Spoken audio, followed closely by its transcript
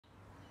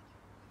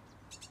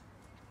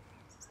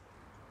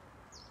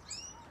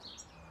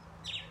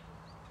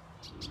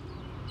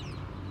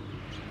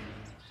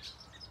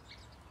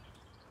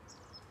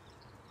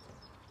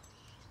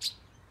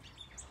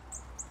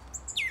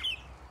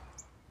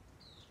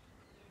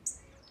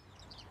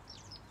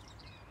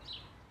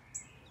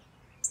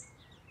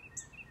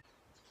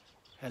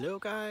Hello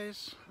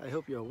guys, I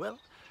hope you're well.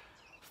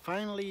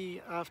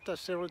 Finally, after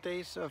several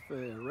days of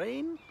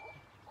rain,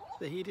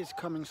 the heat is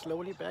coming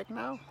slowly back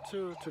now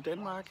to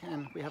Denmark,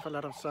 and we have a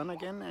lot of sun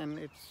again, and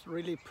it's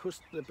really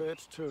pushed the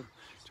birds to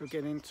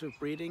get into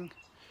breeding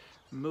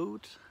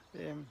mood.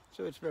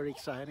 So it's very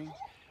exciting.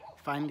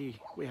 Finally,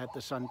 we had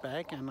the sun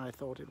back, and I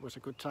thought it was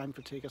a good time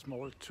to take a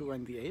small tour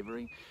in the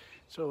aviary.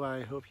 So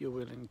I hope you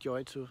will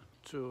enjoy to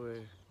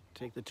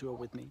take the tour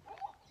with me.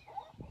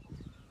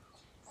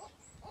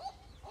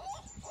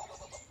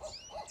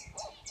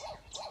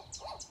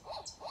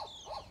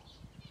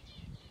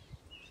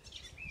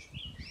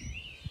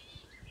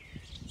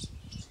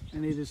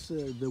 And it is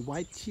the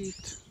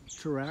white-cheeked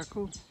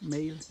turako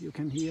male you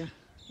can hear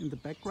in the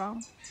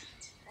background.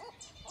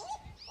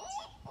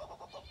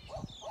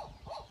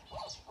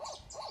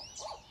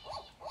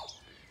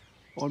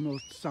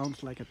 Almost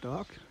sounds like a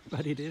dog,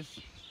 but it is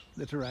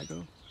the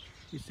turako.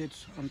 He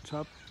sits on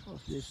top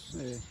of this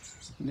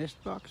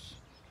nest box.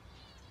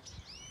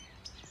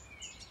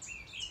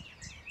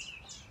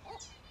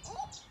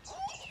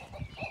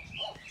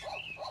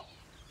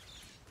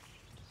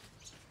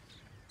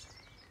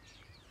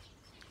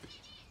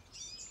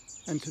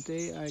 And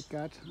today I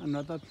got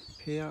another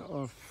pair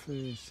of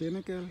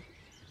Senegal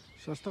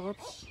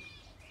Sosterops,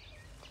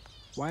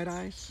 white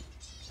eyes,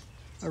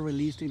 are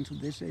released into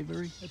this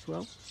aviary as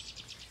well.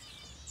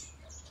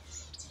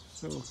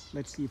 So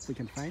let's see if we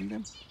can find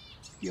them.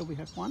 Here we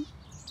have one.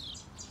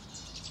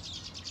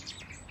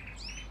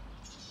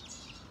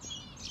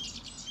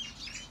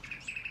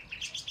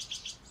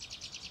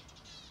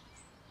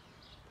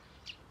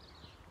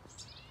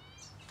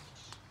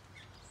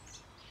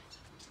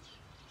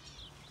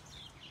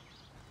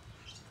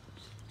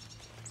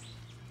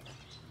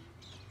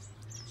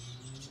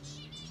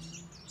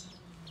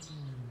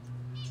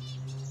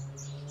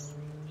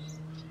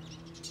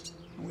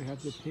 We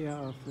have the pair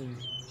of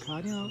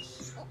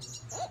cardinals,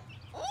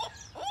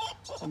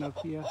 and up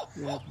here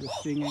we have the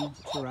singing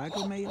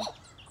turako male.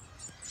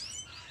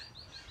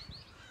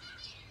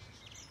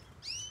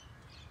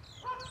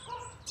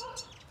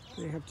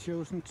 They have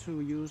chosen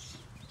to use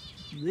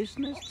this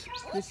nest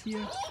this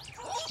year,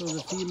 so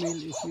the female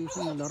is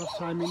using a lot of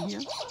time in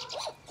here.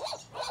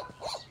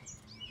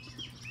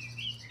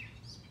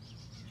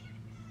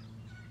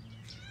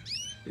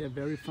 They are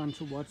very fun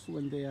to watch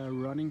when they are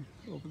running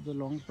over the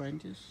long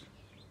branches.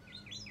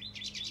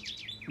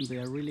 And they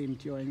are really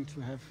enjoying to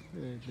have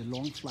the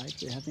long flight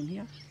they have in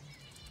here.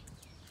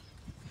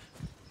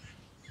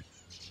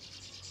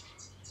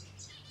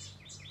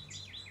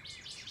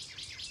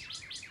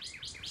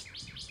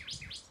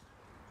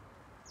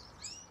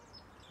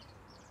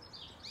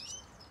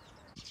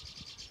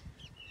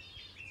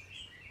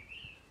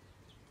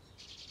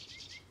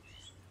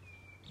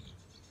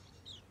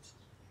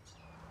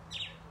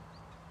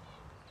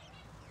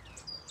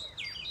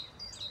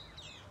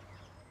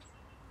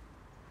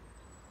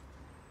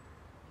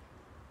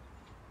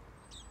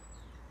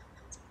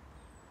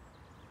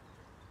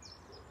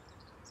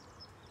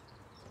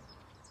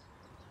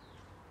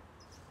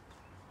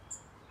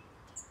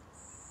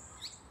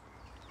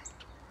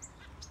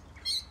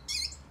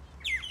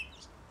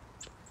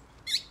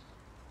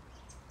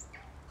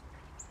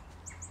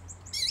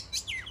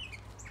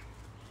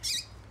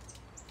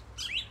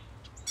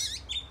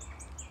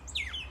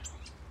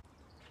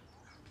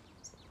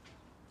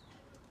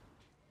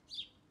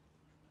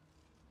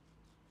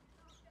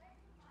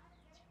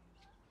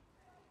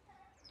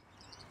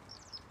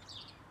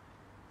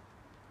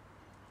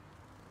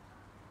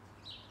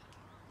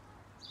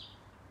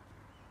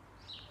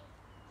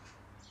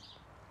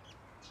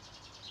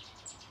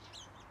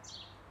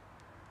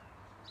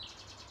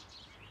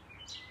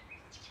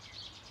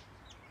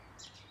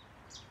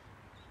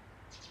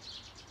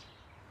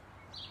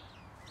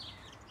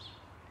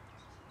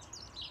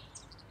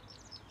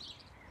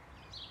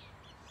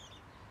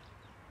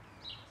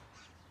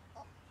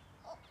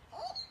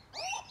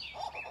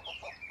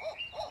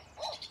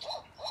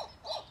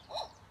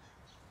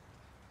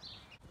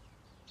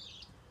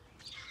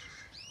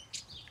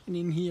 And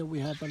in here we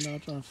have a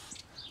lot of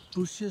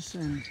bushes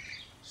and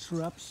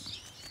shrubs,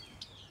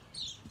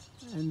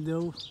 and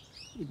though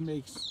it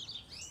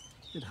makes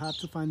it hard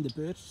to find the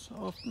birds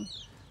often,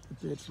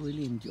 the birds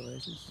really enjoy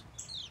this.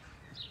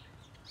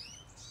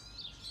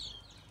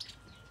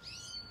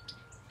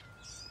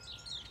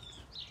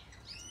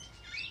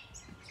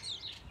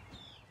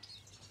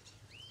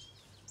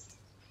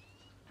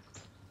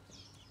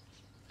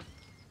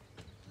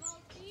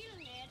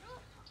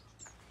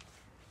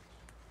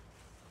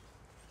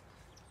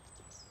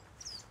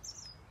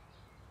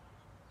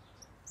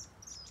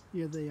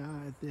 Here they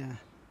are at their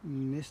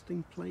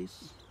nesting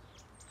place.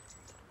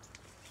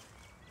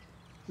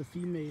 The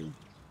female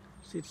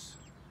sits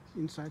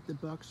inside the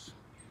box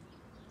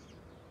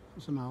for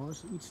some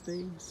hours each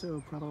day,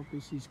 so probably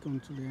she's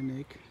going to lay an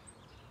egg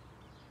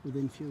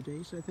within a few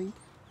days, I think.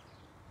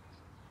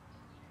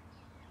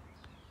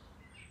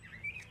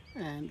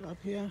 And up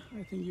here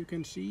I think you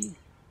can see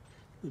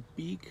the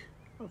beak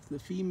of the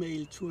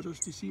female Turdus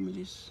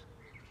dissimilis.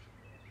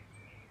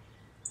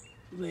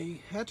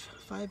 They had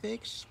 5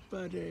 eggs,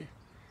 but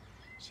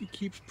she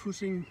keeps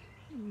pushing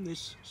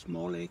this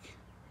small egg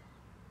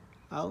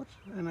out,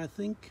 and I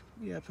think,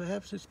 yeah,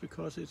 perhaps it's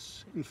because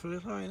it's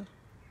infertile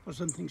or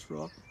something's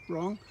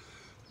wrong,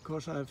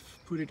 because I've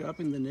put it up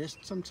in the nest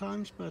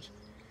sometimes, but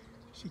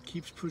she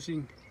keeps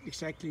pushing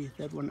exactly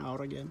that one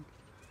out again.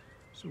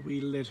 So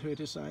we'll let her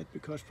decide,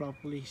 because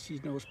probably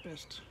she knows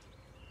best.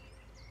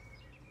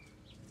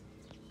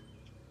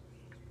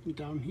 And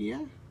down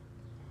here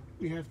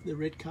we have the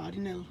red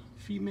cardinal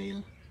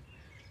female,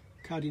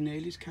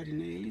 Cardinalis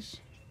cardinalis.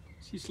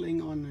 She's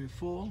laying on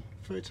 4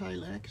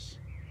 fertile eggs.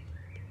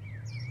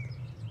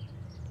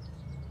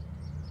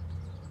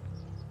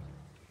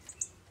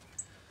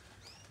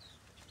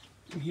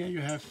 And here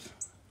you have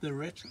the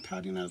red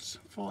cardinal's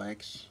 4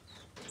 eggs.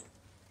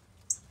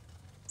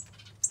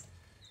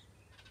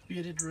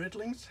 Bearded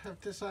redlings have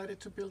decided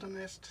to build a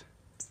nest.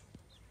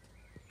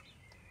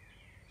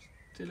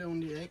 Still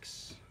only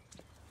eggs.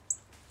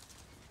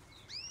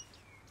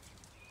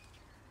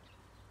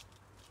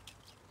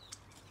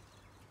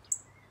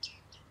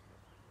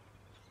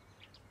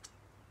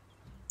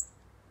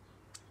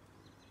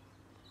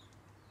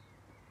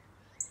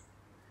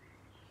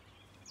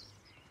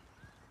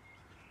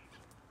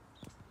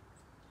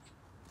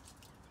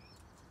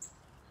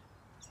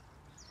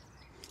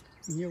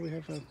 And here we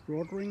have a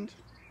broad-ringed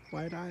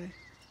white-eye.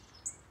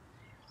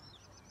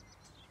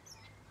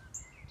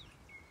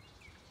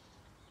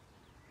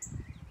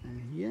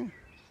 And here,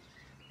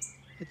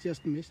 I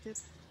just missed it.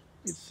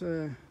 It's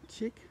a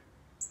chick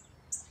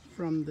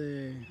from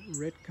the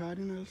red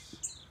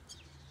cardinals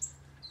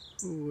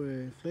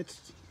who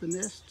fledged the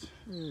nest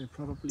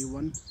probably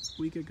 1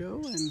 week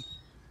ago, and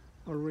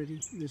already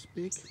this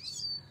big.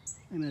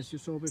 And as you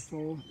saw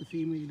before, the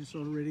female is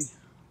already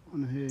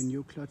on her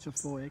new clutch of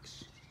 4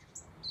 eggs.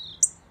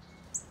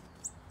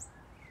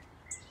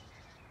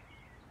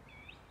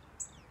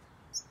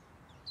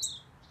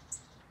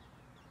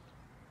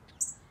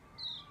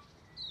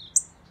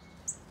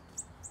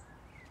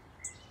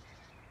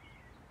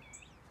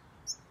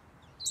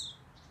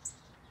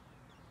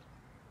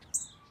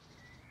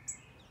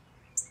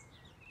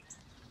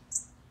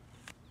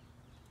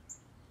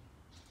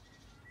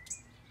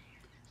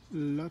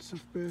 Lots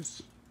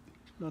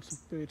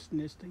of birds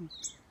nesting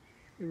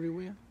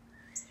everywhere.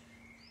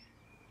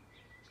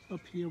 Up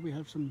here we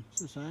have some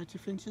society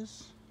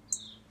finches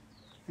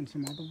and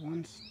some other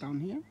ones down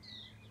here.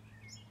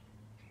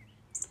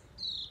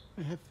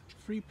 I have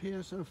 3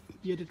 pairs of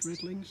bearded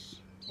redlings,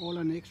 all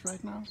on eggs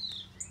right now.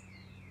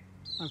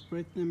 I've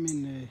bred them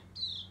in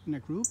a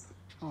group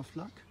or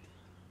flock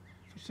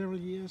for several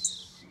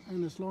years,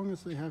 and as long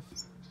as they have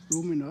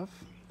room enough,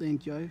 they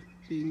enjoy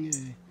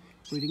being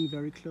breeding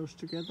very close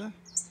together.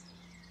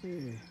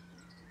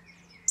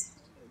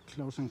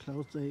 Close and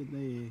close,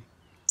 they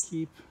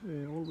keep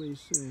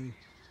always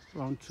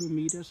around 2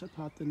 meters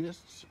apart the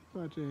nests,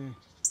 but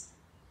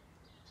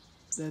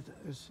that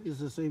is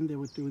the same they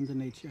would do in the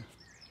nature.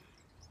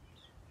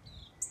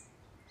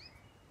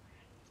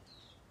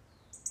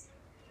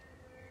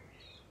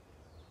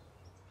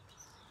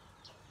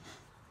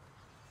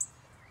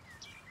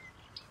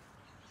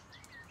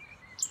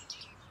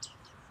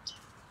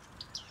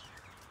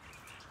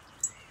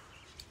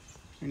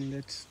 And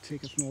let's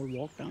take a small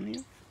walk down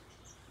here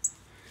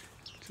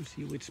to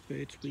see which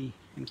birds we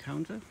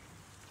encounter.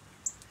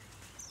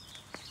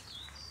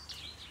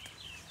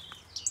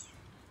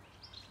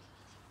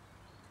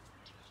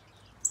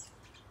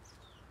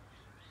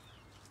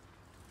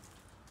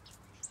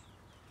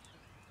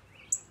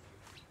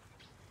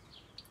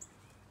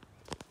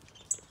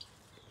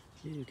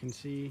 Here you can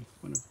see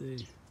one of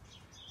the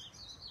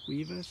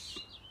weavers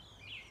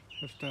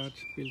have started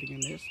building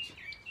a nest.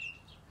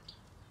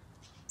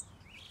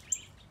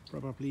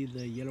 Probably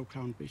the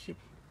yellow-crowned bishop.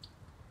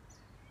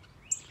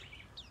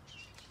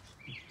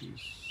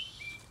 He's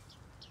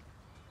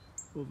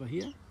over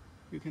here,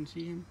 you can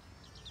see him.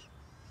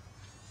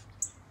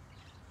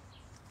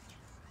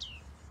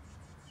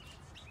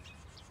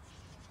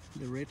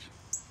 The red,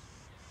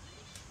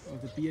 or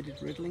the bearded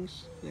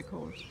redlings, they're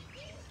called,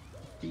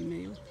 the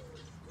female,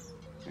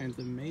 and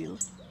the male.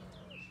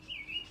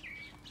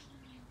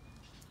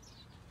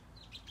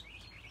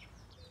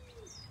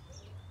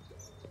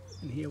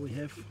 And here we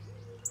have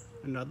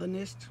another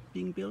nest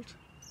being built,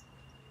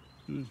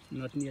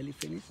 not nearly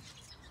finished.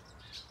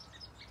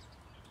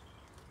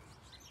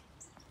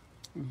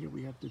 And here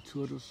we have the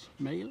Turdus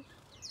male.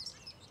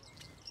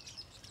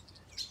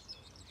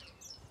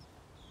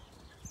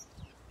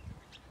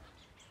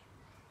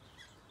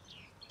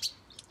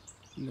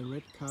 And the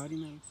red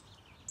cardinal.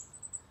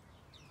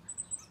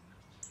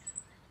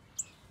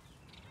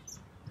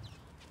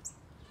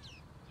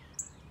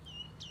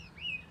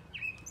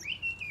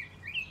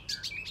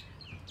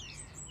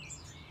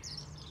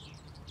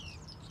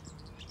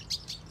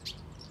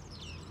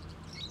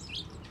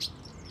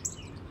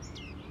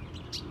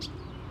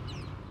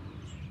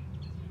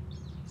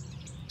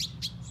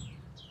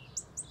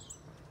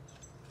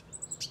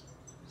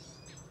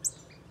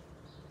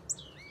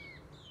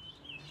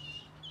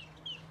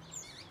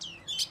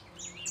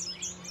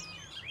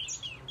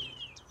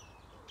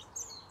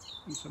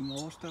 some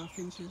more star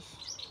finches.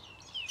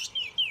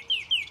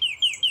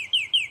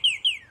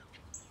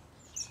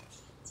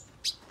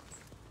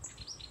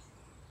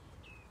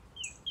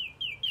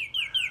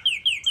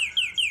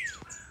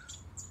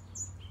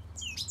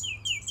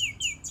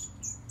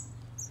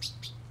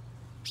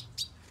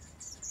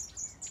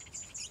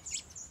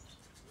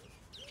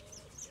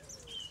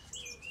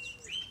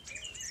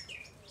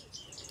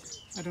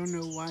 I don't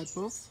know why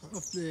both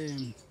of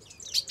the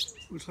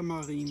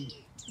ultramarine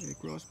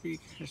grosbeak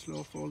has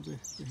lost all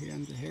the hair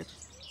on the head,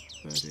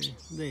 but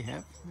they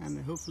have,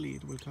 and hopefully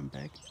it will come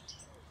back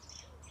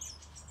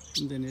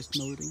in the nest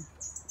molding.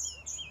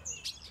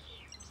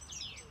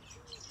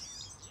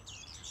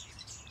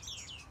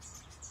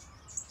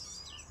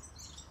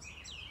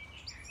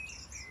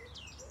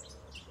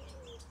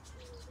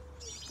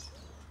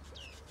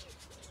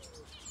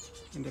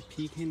 And a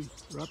Peking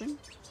robin,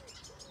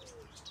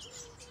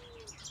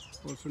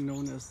 also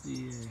known as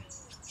the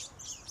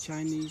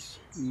Chinese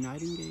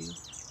nightingale.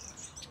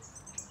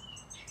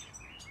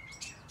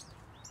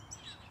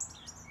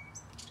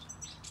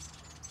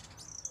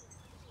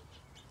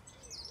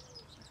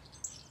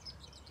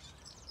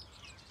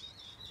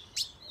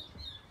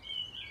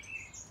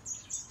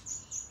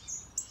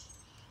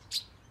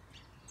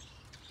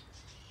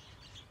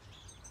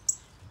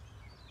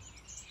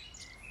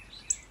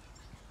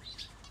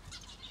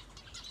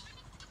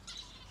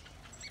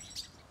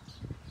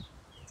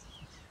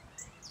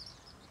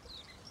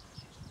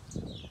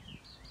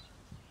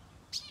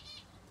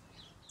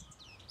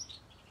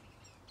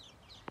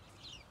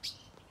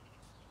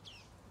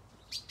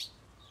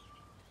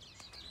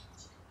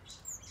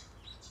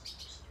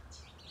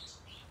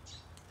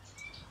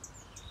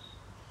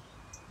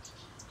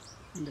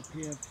 And a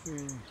pair of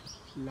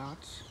large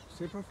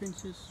zebra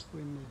finches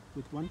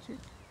with one chick.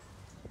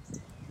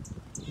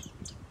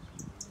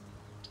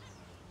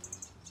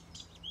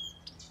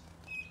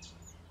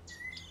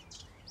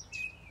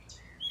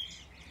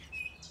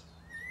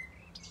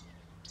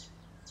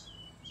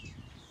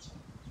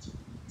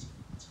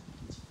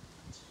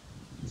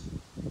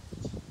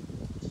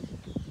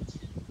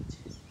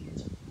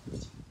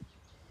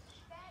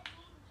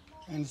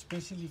 And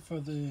especially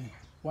for the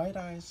white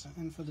eyes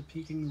and for the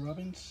Peking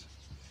robins,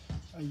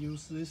 I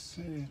use this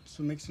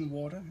to mix in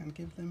water and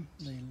give them.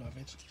 They love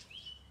it.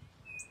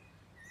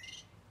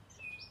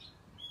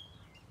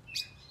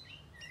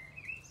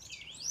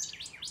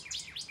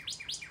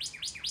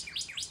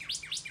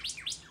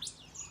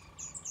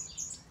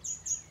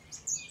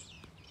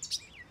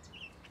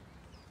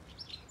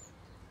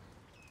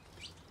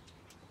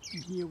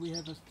 And here we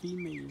have a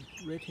female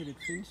red-headed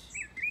finch.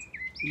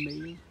 The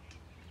male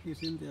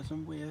is in there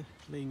somewhere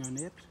laying on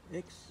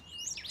eggs.